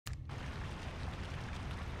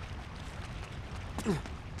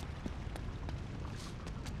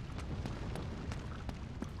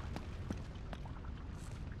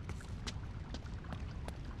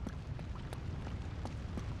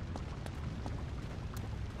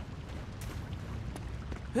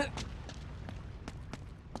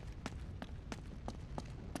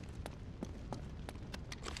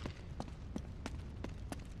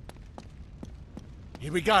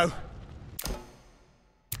Here we go.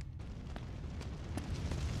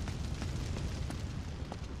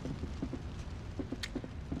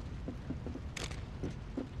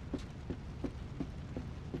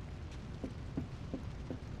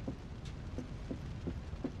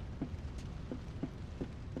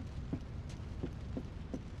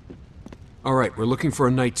 All right, we're looking for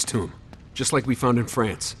a knight's tomb, just like we found in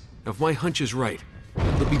France. Now, if my hunch is right,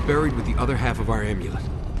 they'll be buried with the other half of our amulet.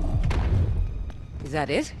 Is that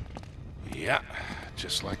it? Yeah,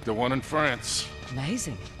 just like the one in France.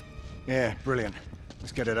 Amazing. Yeah, brilliant.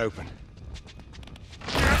 Let's get it open.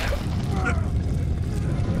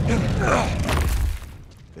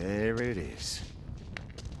 There it is.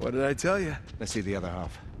 What did I tell you? Let's see the other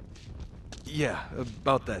half. Yeah,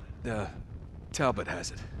 about that, Talbot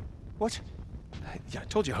has it. What? Yeah, I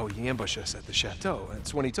told you how he ambushed us at the chateau.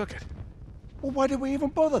 That's when he took it. Well, why did we even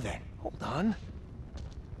bother then? Hold on.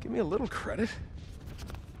 Give me a little credit.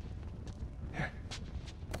 Here.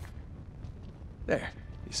 There,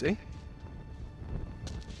 you see?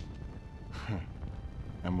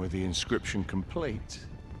 And with the inscription complete,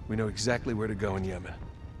 We know exactly where to go in Yemen.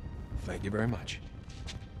 Thank you very much.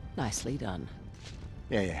 Nicely done.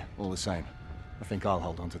 yeah, all the same. I think I'll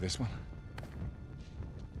hold on to this one.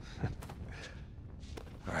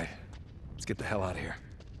 All right, let's get the hell out of here.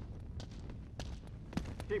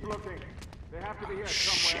 Keep looking. They have to be here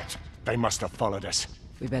somewhere. Shit! They must have followed us.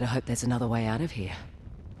 We better hope there's another way out of here.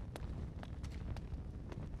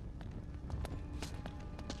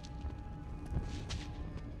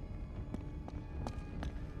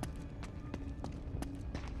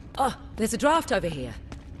 Oh, there's a draft over here.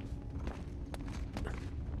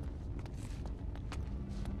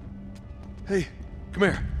 Hey, come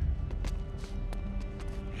here.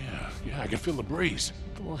 Yeah, I can feel the breeze.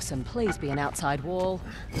 Awesome. Please be an outside wall.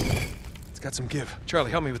 It's got some give.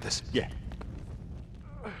 Charlie, help me with this. Yeah.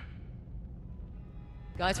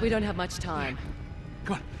 Guys, we don't have much time.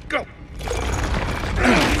 Come on, go!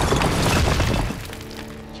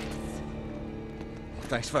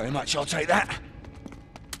 Thanks very much, I'll take that.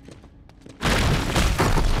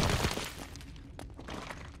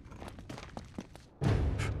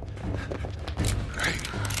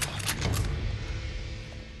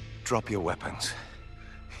 Drop your weapons.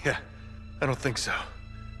 Yeah, I don't think so.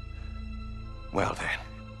 Well then,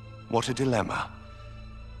 what a dilemma.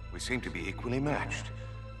 We seem to be equally matched.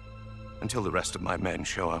 Until the rest of my men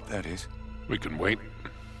show up, that is. We can wait.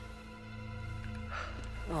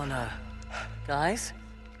 Oh no. Guys?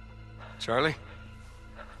 Charlie?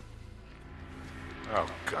 Oh,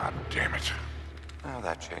 God damn it. Now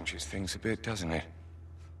that changes things a bit, doesn't it?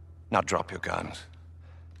 Now drop your guns.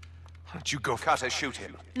 Why don't you go for Cutter, shoot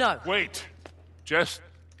him. No. Wait. Just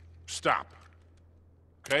stop.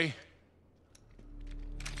 Okay?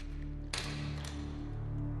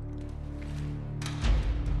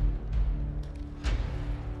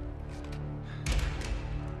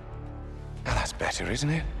 Now that's better, isn't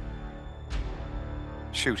it?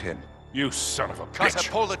 Shoot him. You son of a Cutter, bitch.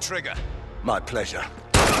 pull the trigger. My pleasure.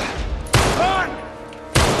 Run!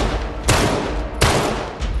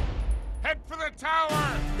 Head for the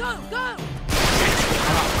tower! Go, go!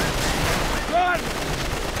 Run!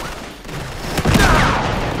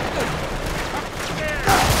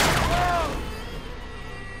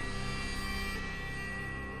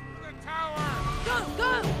 For the tower! Go,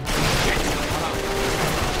 go!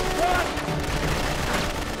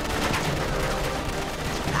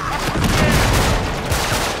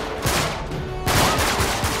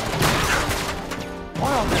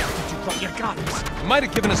 Why on earth did you drop your guns? You might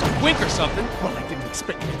have given us a wink or something. Well, I didn't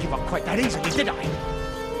expect you to give up quite that easily, did I?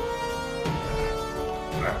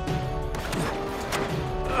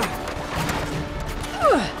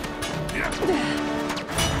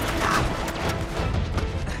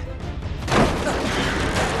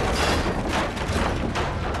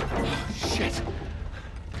 Shit.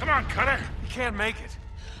 Come on, Cutter! We can't make it.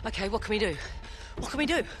 Okay, what can we do? What can we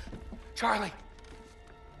do? Charlie.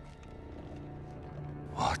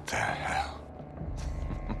 What the hell?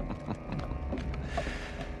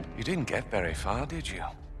 You didn't get very far, did you?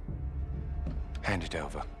 Hand it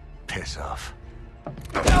over. Piss off.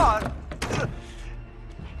 There's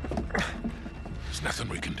nothing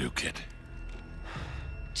we can do, kid.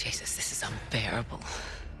 Jesus, this is unbearable.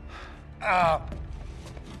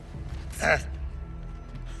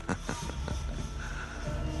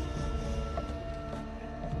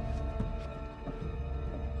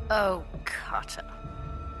 Oh, Carter.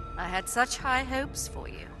 I had such high hopes for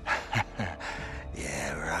you.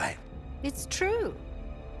 Yeah, right. It's true.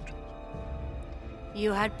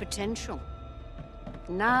 You had potential.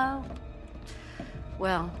 Now,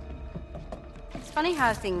 well, it's funny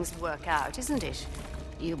how things work out, isn't it?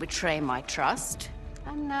 You betray my trust,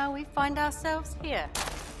 and now we find ourselves here.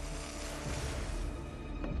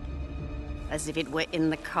 As if it were in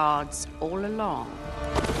the cards all along.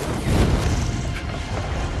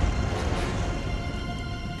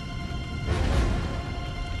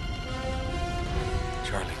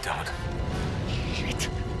 Charlie, don't. Shit.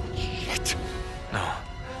 Shit. No.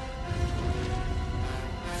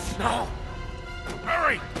 No!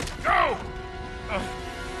 Hurry! Go!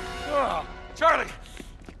 Charlie!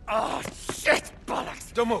 Oh, shit!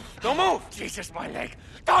 Bollocks! Don't move! Don't move! Jesus, my leg!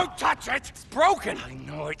 Don't touch it! It's broken! I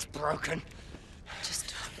know it's broken.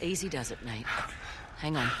 Just easy does it, Nate.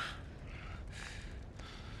 Hang on.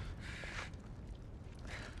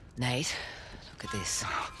 Nate, look at this.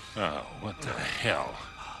 Oh, what the hell?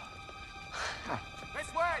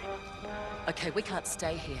 This way! Okay, we can't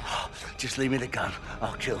stay here. Just leave me the gun.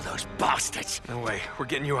 I'll kill those bastards. No way. We're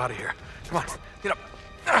getting you out of here. Come on. Get up.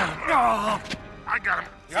 I got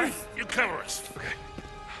him. You cover us. Okay.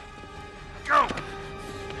 Go!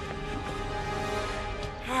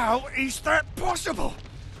 How is that possible?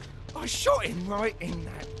 I shot him right in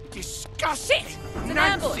that disgusting. It's an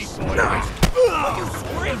ambush. You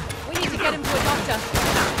scream! We need to get him to a doctor.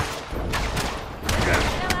 Get the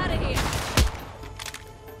hell out of here.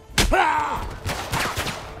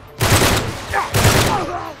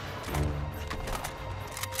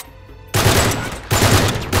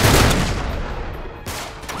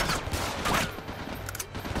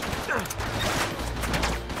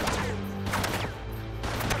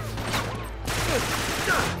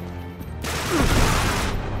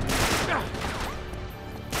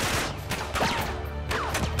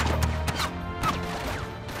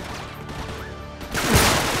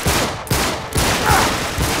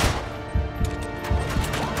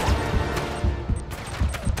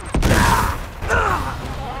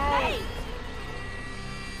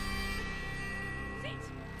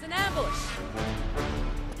 It's an ambush.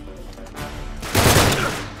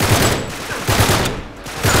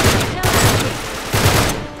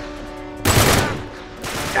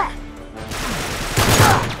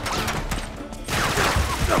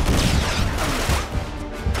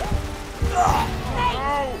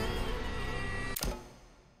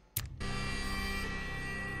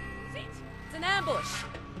 It's an ambush.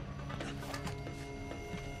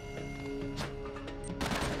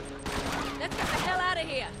 Let's get the hell out of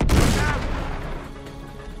here.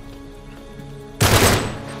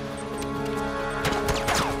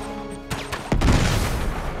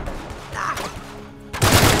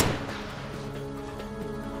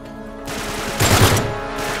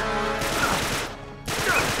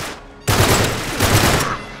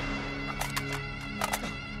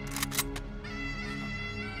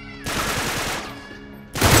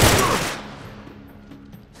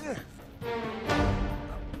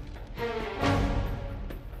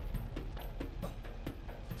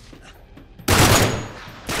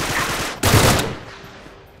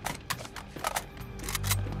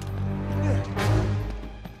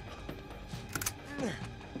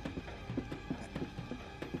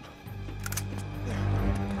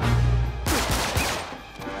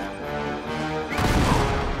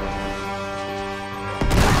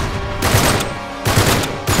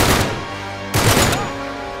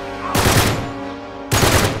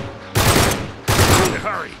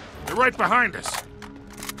 Hurry! They're right behind us.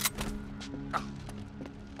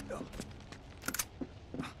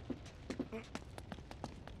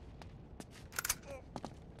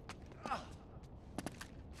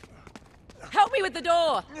 Help me with the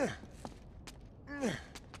door.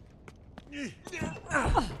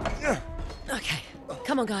 Okay,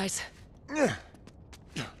 come on, guys.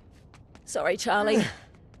 Sorry, Charlie.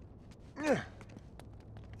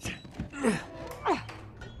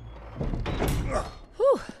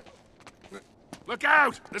 Whew. Look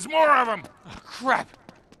out! There's more of them! Crap!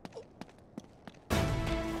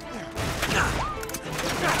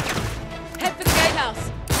 Head for the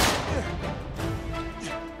gatehouse.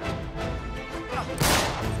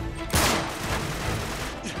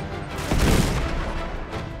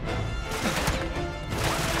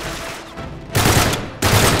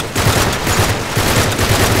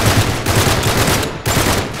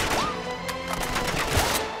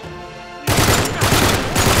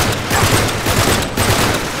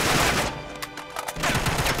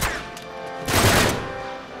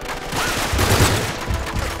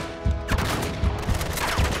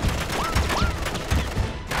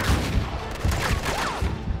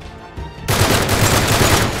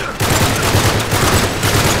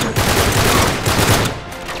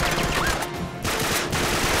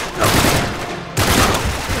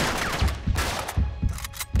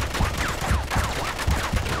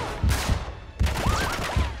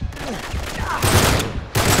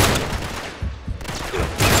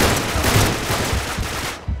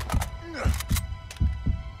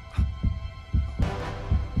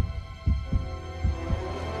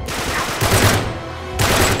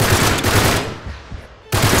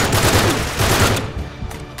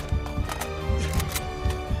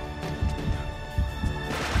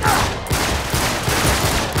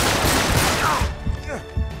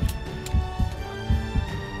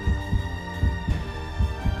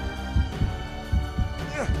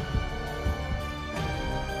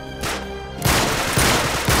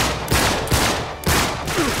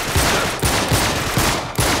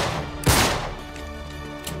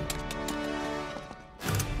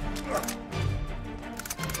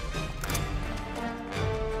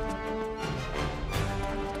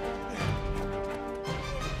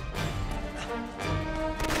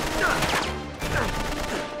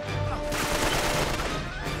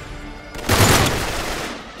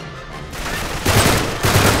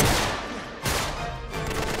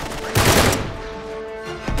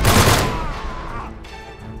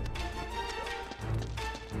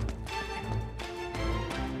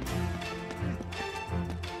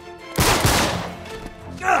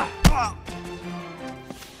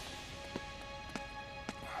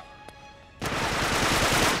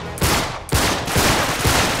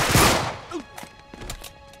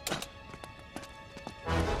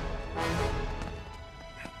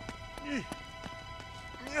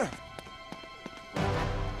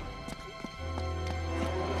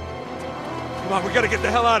 Come on, we gotta get the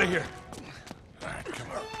hell out of here. All right, come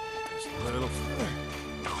on. Just a little.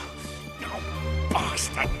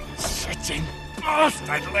 Bastard! Sitting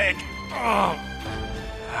bastard leg! Oh!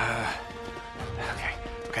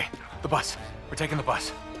 Okay. The bus. We're taking the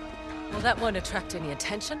bus. Well, that won't attract any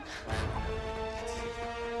attention.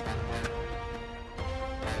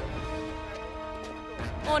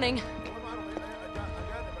 Morning.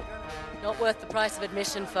 Not worth the price of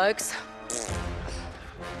admission, folks.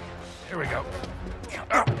 Here we go.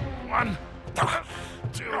 1,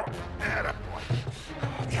 2, and up.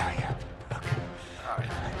 Yeah.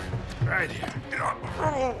 All right here.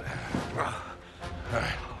 All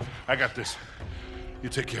right, I got this. You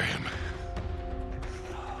take care of him.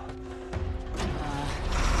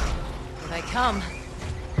 Here they come.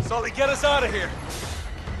 Sully, get us out of here.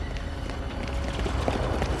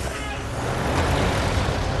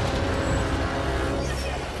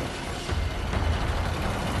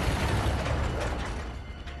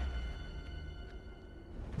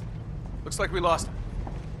 Looks like we lost him.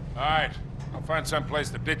 All right, I'll find some place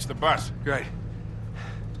to ditch the bus. Great.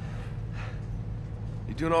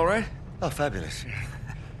 You doing all right? Oh, fabulous.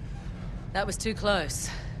 That was too close.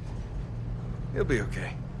 He'll be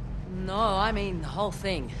okay. No, I mean the whole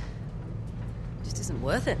thing. Just isn't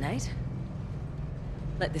worth it, Nate.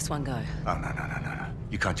 Let this one go. Oh, no.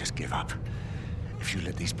 You can't just give up. If you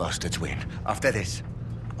let these bastards win, after this,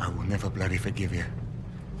 I will never bloody forgive you.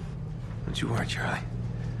 Don't you worry, Charlie.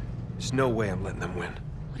 There's no way I'm letting them win.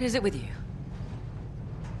 What is it with you?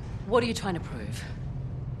 What are you trying to prove?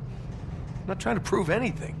 I'm not trying to prove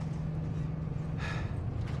anything.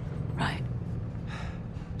 Right.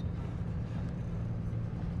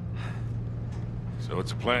 So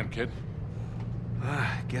what's the plan, kid?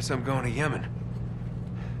 Guess I'm going to Yemen.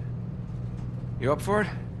 You up for it?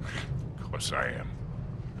 Of course I am.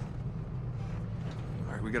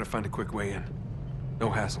 All right, we gotta find a quick way in. No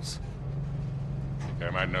hassles. I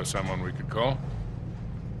might know someone we could call.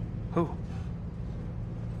 Who?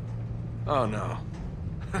 Oh, no.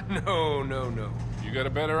 No. You got a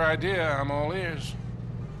better idea, I'm all ears.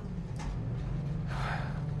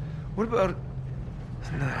 What about...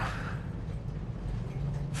 No.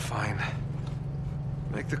 Fine.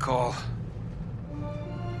 Make the call.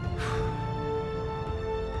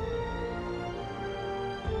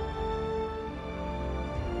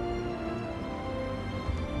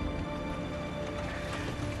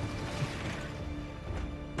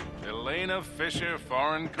 Elena Fisher,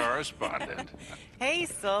 foreign correspondent. Hey,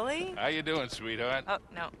 Sully. How you doing, sweetheart? Oh,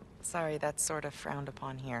 no. Sorry, that's sort of frowned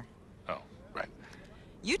upon here. Oh, right.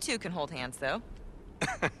 You two can hold hands, though.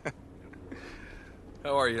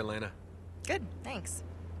 How are you, Elena? Good, thanks.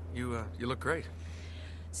 You look great.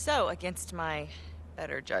 So, against my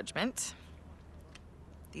better judgment,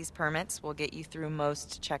 these permits will get you through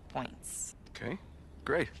most checkpoints. Okay,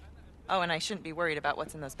 great. Oh, and I shouldn't be worried about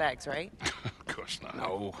what's in those bags, right? Of course not.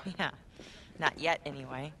 No. Yeah. Not yet,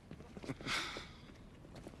 anyway.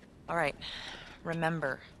 All right.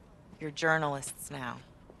 Remember, you're journalists now.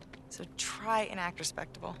 So try and act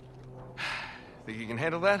respectable. Think you can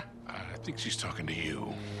handle that? I think she's talking to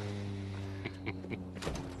you.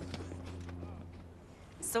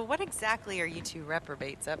 So what exactly are you two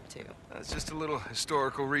reprobates up to? It's just a little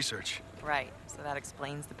historical research. Right, so that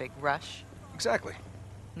explains the big rush. Exactly.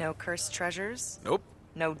 No cursed treasures? Nope.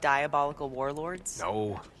 No diabolical warlords?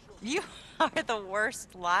 No. You are the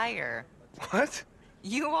worst liar. What?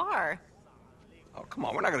 You are. Oh, come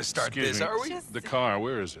on, we're not gonna start Excuse this, me. are we? Just- The car,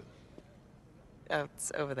 where is it? Oh,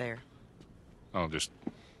 it's over there. I'll just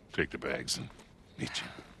take the bags and meet you.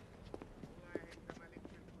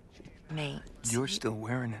 Nate. You're still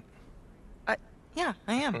wearing it. Yeah,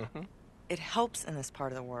 I am. It helps in this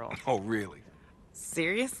part of the world. Oh, really?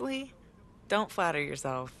 Seriously? Don't flatter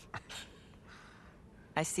yourself.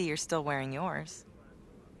 I see you're still wearing yours.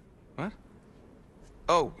 What?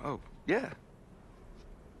 Oh, yeah.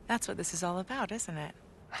 That's what this is all about, isn't it?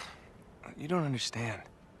 You don't understand.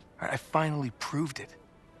 I finally proved it.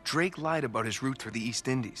 Drake lied about his route through the East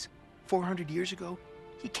Indies. 400 years ago,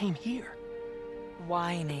 he came here.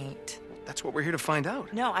 Why, Nate? That's what we're here to find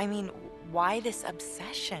out. No, I mean, why this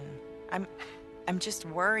obsession? I'm just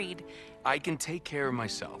worried. I can take care of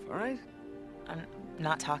myself, all right? I'm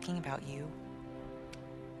not talking about you.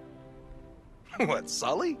 What,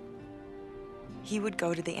 Sully? He would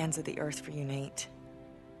go to the ends of the earth for you, Nate.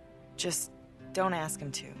 Just don't ask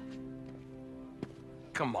him to.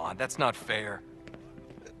 Come on, that's not fair.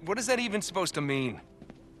 What is that even supposed to mean?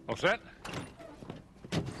 All set?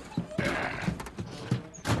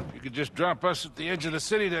 You you could just drop us at the edge of the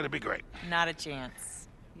city, that'd be great. Not a chance.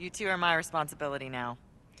 You two are my responsibility now.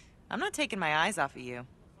 I'm not taking my eyes off of you.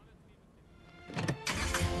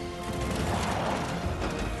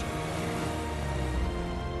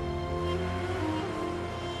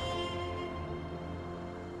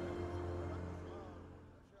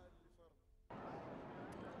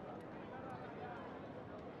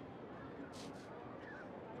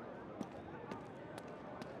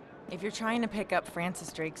 If you're trying to pick up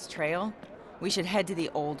Francis Drake's trail, we should head to the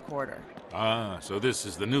old quarter. Ah, so this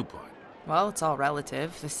is the new part. Well, it's all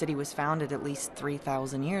relative. The city was founded at least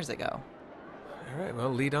 3,000 years ago. All right, well,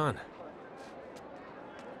 lead on.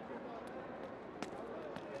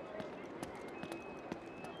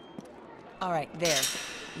 All right, there.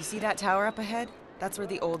 You see that tower up ahead? That's where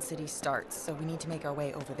the old city starts, so we need to make our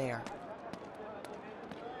way over there.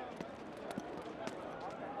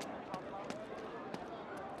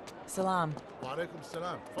 Salam. وعليكم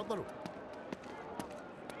السلام. تفضلوا.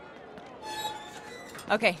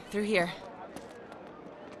 Okay, through here.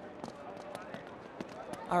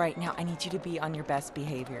 All right, now I need you to be on your best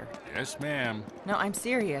behavior. Yes, ma'am. No, I'm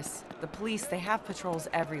serious. The police, they have patrols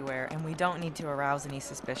everywhere, and we don't need to arouse any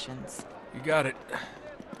suspicions. You got it.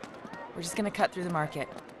 We're just gonna cut through the market.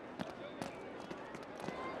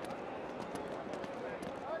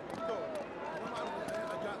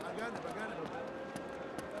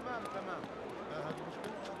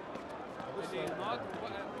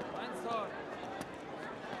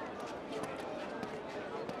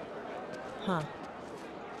 Huh.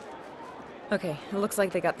 Okay, it looks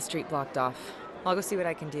like they got the street blocked off. I'll go see what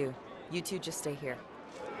I can do. You two just stay here.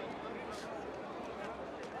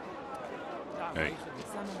 Hey,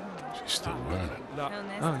 she's still running.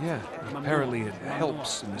 Oh, yeah. Apparently it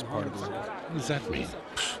helps in this part of the world. What does that mean?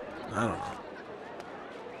 I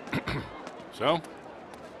don't know. So?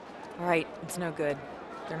 All right, it's no good.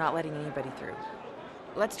 They're not letting anybody through.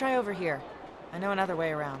 Let's try over here. I know another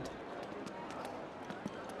way around.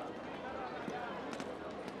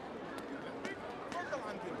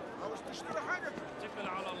 اتكل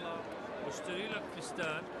على الله واشتري لك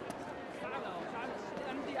فستان.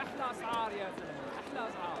 عندي احلى اسعار يا زلمه، احلى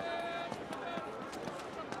اسعار.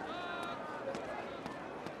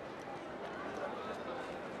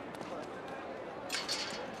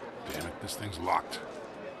 Damn it, this thing's locked.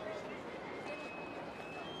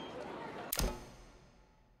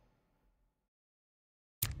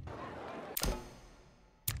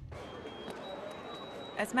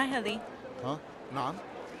 اسمعها لي. ها؟ نعم.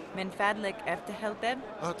 من فضلك افتح الباب.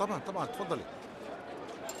 طبعا طبعا تفضلي.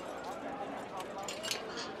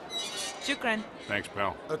 شكرا. Thanks,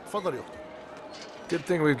 pal. تفضلي اختي. Good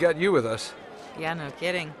thing we've got you with us. Yeah, no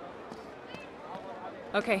kidding.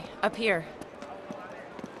 Okay, up here.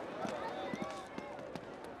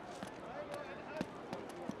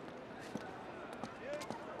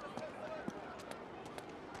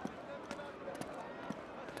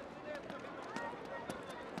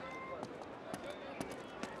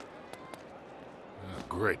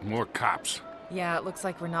 Great, more cops. Yeah, it looks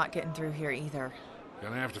like we're not getting through here either.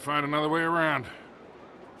 Gonna have to find another way around.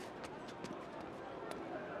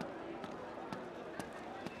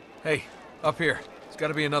 Hey, up here. There's got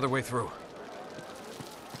to be another way through.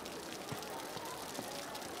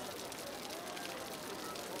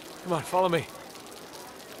 Come on, follow me.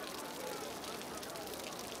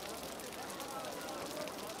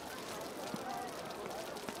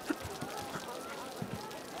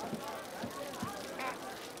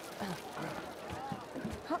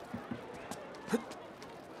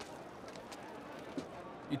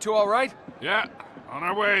 You two all right? Yeah, on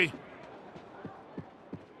our way.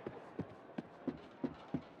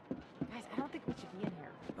 Guys, I don't think we should be in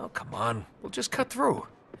here. Oh, come on. We'll just cut through.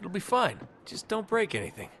 It'll be fine. Just don't break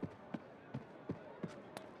anything.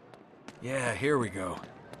 Yeah, here we go.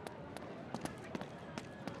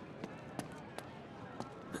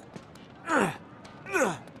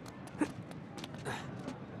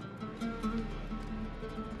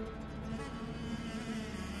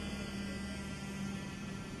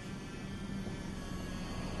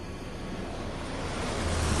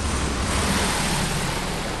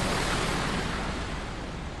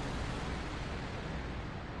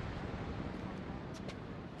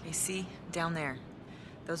 See? Down there.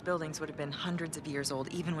 Those buildings would have been hundreds of years old,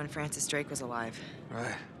 even when Francis Drake was alive.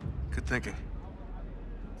 Right. Good thinking.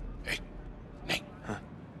 Hey, Nate. Huh?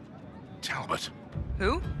 Talbot.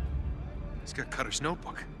 Who? He's got Cutter's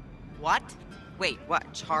notebook. What? Wait,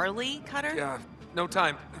 what? Charlie Cutter? Yeah, no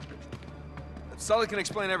time. Sully can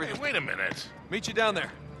explain everything. Hey, wait a minute. Meet you down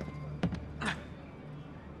there.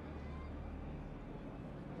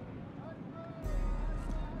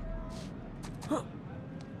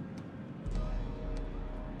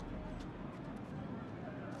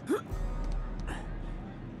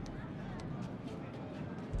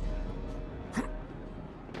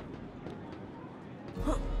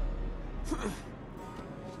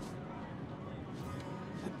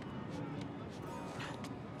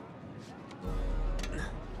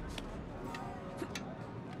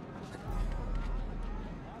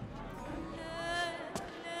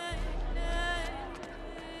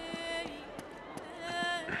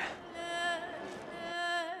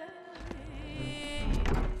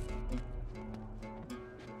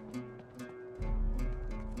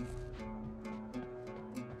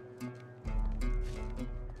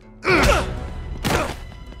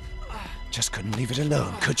 Just couldn't leave it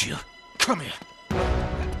alone, could you? Come here.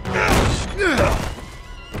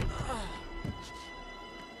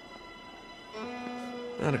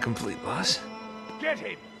 Not a complete loss. Get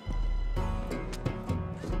him!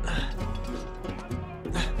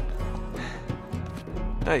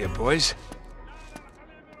 Hiya, boys.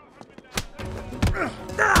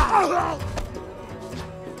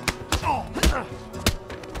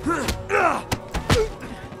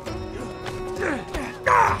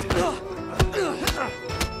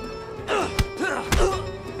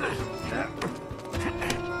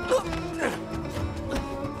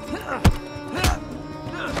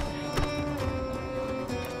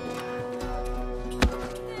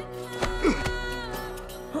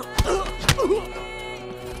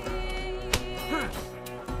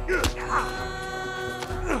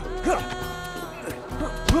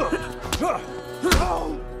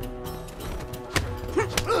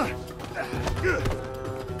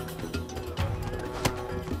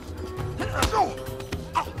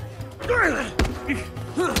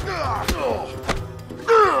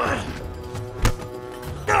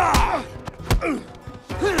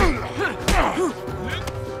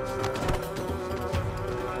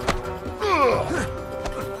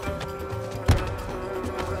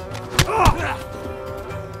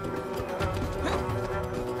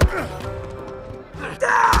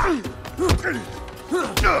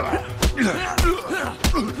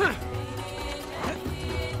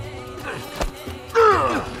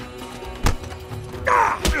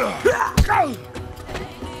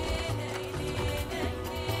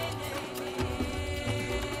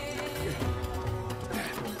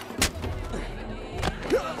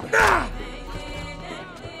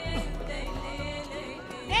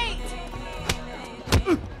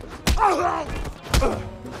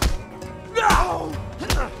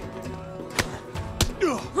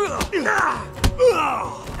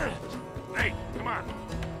 Hey, come on.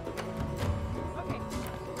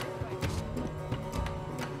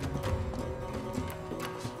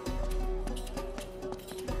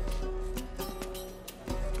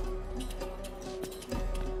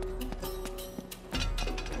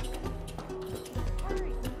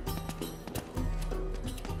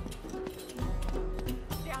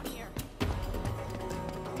 Down here.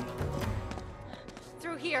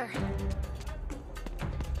 Through here.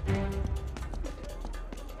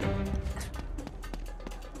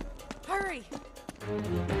 Hurry!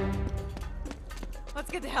 Let's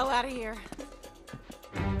get the hell out of here.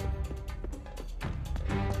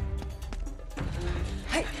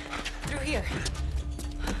 Hey, through here.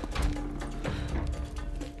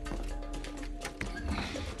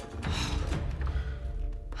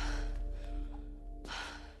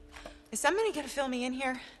 Is somebody gonna fill me in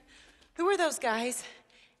here? Who are those guys?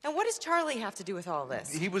 And what does Charlie have to do with all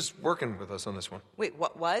this? He was working with us on this one. Wait,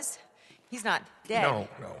 what was? He's not dead. No.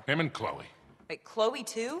 Him and Chloe. Wait, Chloe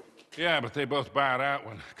too? Yeah, but they both bowed out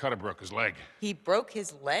when Cutter broke his leg. He broke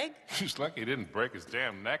his leg? Just lucky he didn't break his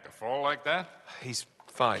damn neck or fall like that. He's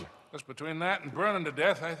fine. Just between that and burning to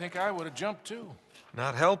death, I think I would have jumped too.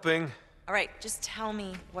 Not helping. All right, just tell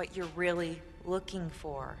me what you're really looking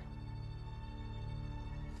for.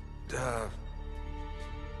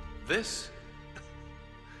 This?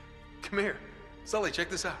 Come here. Sully, check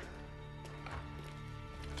this out.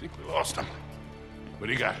 I think we lost him. What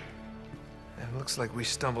do you got? It looks like we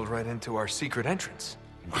stumbled right into our secret entrance.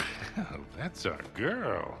 Well, that's our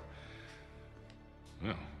girl.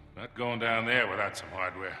 No, not going down there without some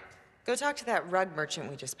hardware. Go talk to that rug merchant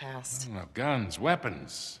we just passed. No, guns,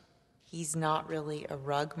 weapons. He's not really a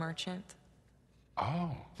rug merchant.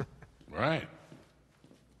 Oh, right.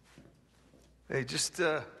 Hey, just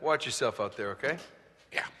watch yourself out there, okay?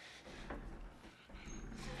 Yeah.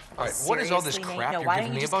 All right, what is all this Seriously, crap Nate? No, you're why giving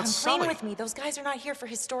don't me you just about come Sully? clean with me? Those guys are not here for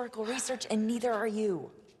historical research, and neither are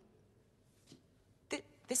you.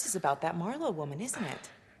 This is about that Marlowe woman, isn't it?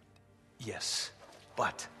 Yes,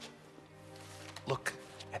 but look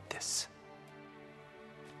at this.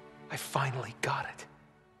 I finally got it.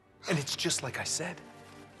 And it's just like I said.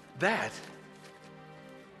 That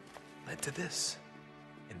led to this.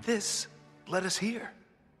 And this led us here.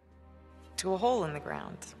 To a hole in the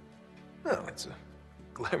ground. Well, it's a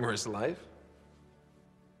glamorous life.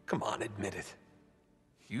 Come on, admit it.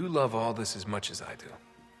 You love all this as much as I do.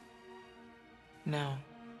 No.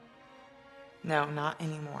 No, not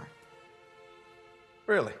anymore.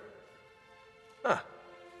 Really? Huh.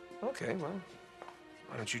 Okay, well,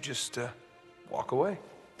 why don't you just, walk away?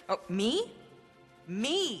 Oh, me?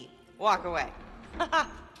 Me walk away.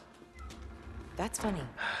 That's funny.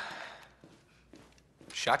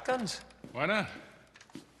 Shotguns? Why not?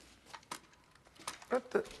 What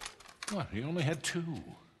the? What, he only had 2.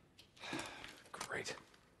 Great.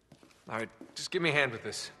 All right, just give me a hand with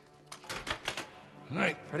this. All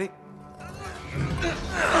right. Ready?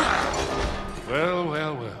 Well,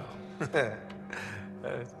 well, well.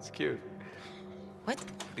 It's cute. What?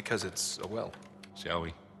 Because it's a well. Shall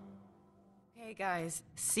we? Hey guys,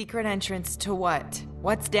 secret entrance to what?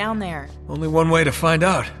 What's down there? Only one way to find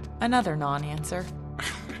out. Another non-answer.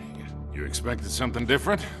 You expected something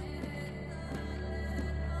different?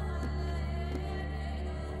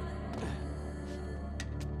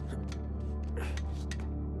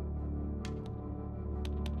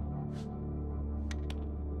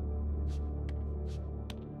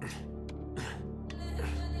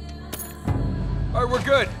 All right, we're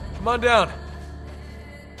good. Come on down.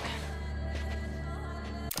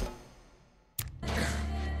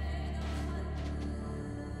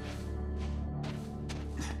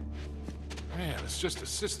 Man, it's just a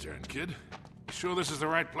cistern, kid. You sure this is the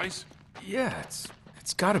right place? Yeah,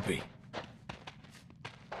 it's gotta be.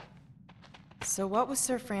 So what was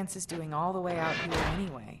Sir Francis doing all the way out here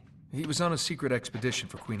anyway? He was on a secret expedition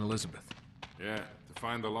for Queen Elizabeth. Yeah, to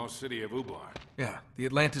find the lost city of Ubar. Yeah, the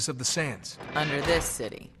Atlantis of the Sands. Under this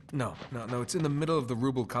city. No, it's in the middle of the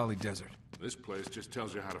Rubel Kali Desert. This place just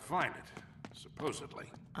tells you how to find it, supposedly.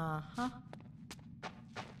 Uh-huh.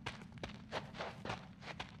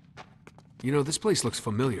 You know, this place looks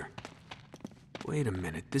familiar. Wait a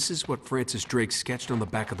minute, this is what Francis Drake sketched on the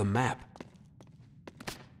back of the map.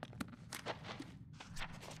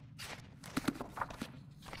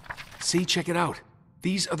 See, check it out.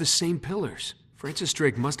 These are the same pillars. Francis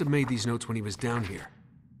Drake must have made these notes when he was down here.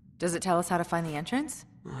 Does it tell us how to find the entrance?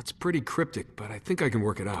 Well, it's pretty cryptic, but I think I can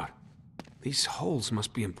work it out. These holes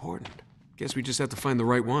must be important. Guess we just have to find the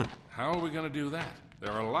right one. How are we gonna do that?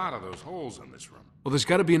 There are a lot of those holes in this room. Well, there's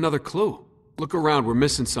gotta be another clue. Look around, we're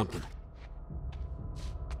missing something.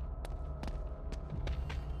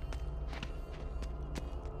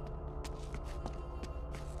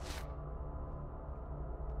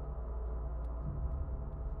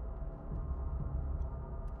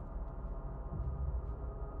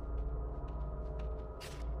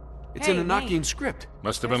 It's Hey, an Enochian Nate. script.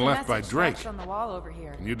 Must have There's been a left by message Drake. scratched on the wall over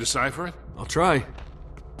here. Can you decipher it? I'll try.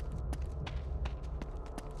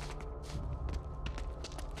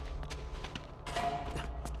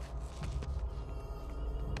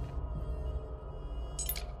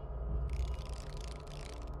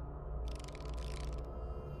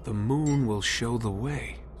 The moon will show the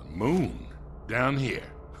way. The moon? Down here.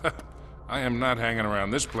 I am not hanging around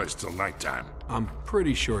this place till nighttime. I'm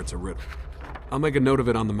pretty sure it's a riddle. I'll make a note of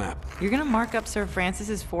it on the map. You're gonna mark up Sir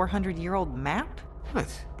Francis's 400-year-old map? What?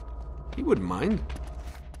 He wouldn't mind.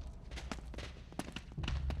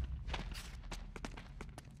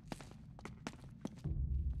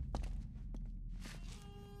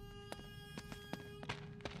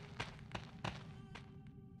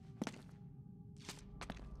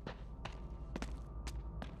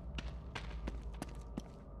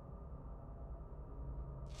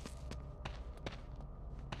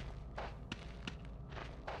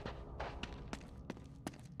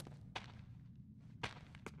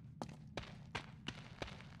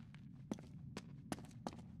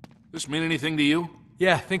 This mean anything to you?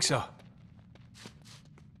 Yeah, I think so.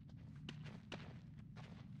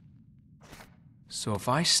 So if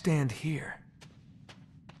I stand here...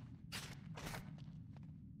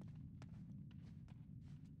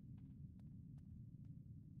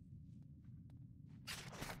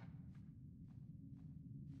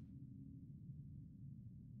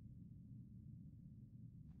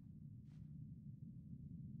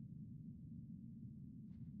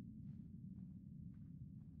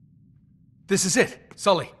 This is it.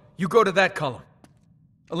 Sully, you go to that column.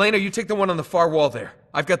 Elena, you take the one on the far wall there.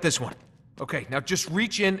 I've got this one. Okay, now just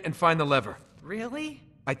reach in and find the lever. Really?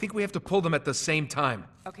 I think we have to pull them at the same time.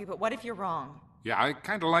 Okay, but what if you're wrong? Yeah, I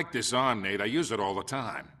kinda like this arm, Nate. I use it all the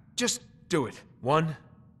time. Just do it. 1,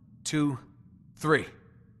 2, 3.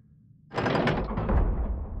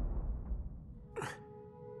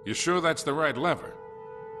 You sure that's the right lever?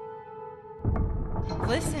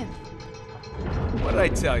 Listen. What did I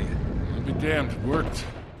tell you? I'll be damned, it worked.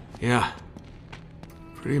 Yeah.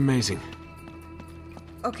 Pretty amazing.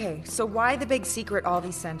 Okay, so why the big secret all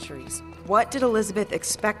these centuries? What did Elizabeth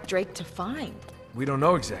expect Drake to find? We don't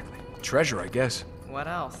know exactly. Treasure, I guess. What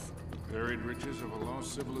else? Buried riches of a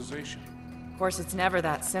lost civilization. Of course, it's never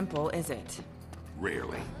that simple, is it?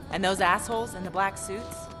 Rarely. And those assholes in the black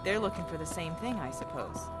suits? They're looking for the same thing, I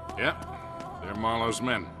suppose. Yep. They're Marlowe's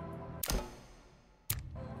men.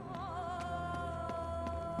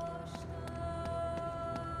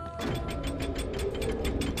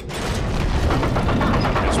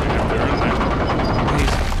 Guess we have to earn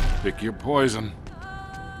that. Pick your poison.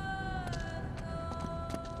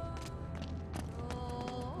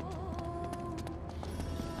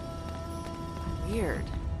 Weird.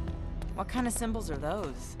 What kind of symbols are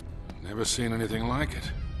those? Never seen anything like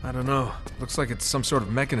it. I don't know. Looks like it's some sort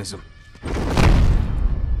of mechanism.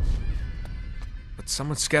 But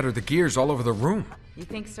someone scattered the gears all over the room. You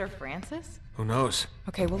think Sir Francis? Who knows?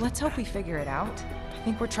 Okay, well, let's hope we figure it out. I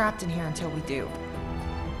think we're trapped in here until we do.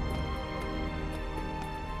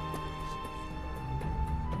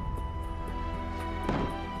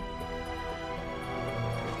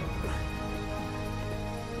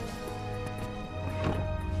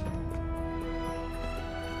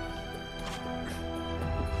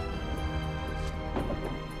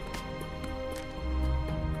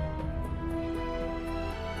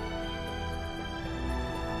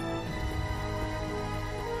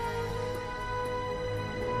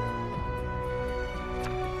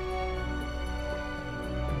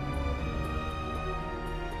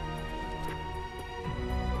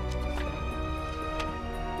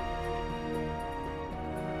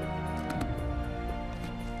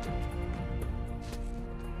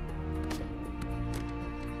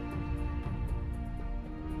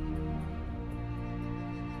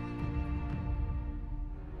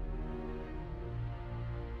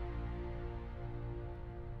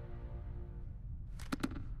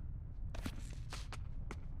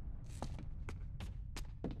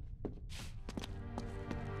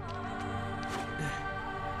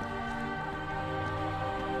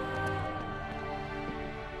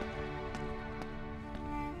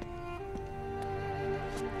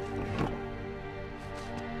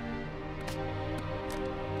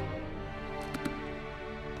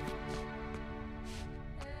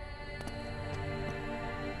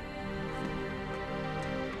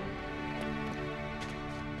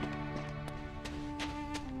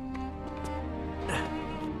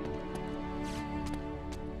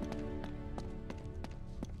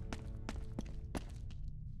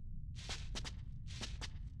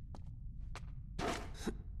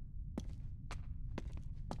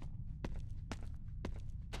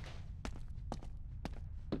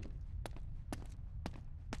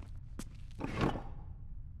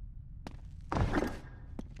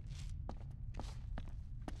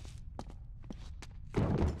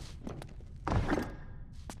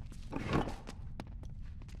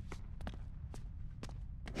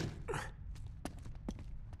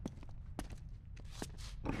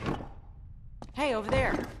 Hey, over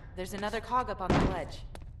there. There's another cog up on the ledge.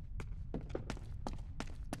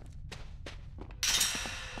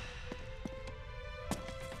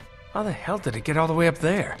 How the hell did it get all the way up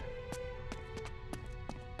there?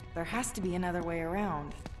 There has to be another way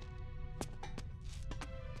around.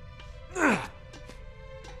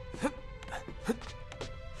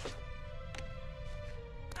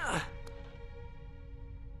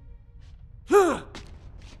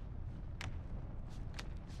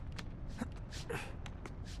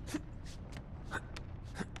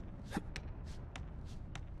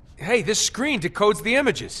 Hey, this screen decodes the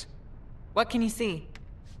images. What can you see?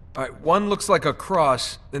 All right, one looks like a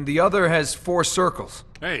cross, and the other has 4 circles.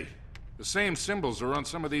 Hey, the same symbols are on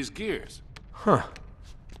some of these gears. Huh.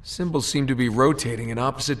 Symbols seem to be rotating in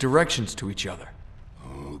opposite directions to each other.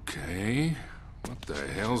 Okay. What the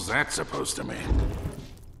hell's that supposed to mean?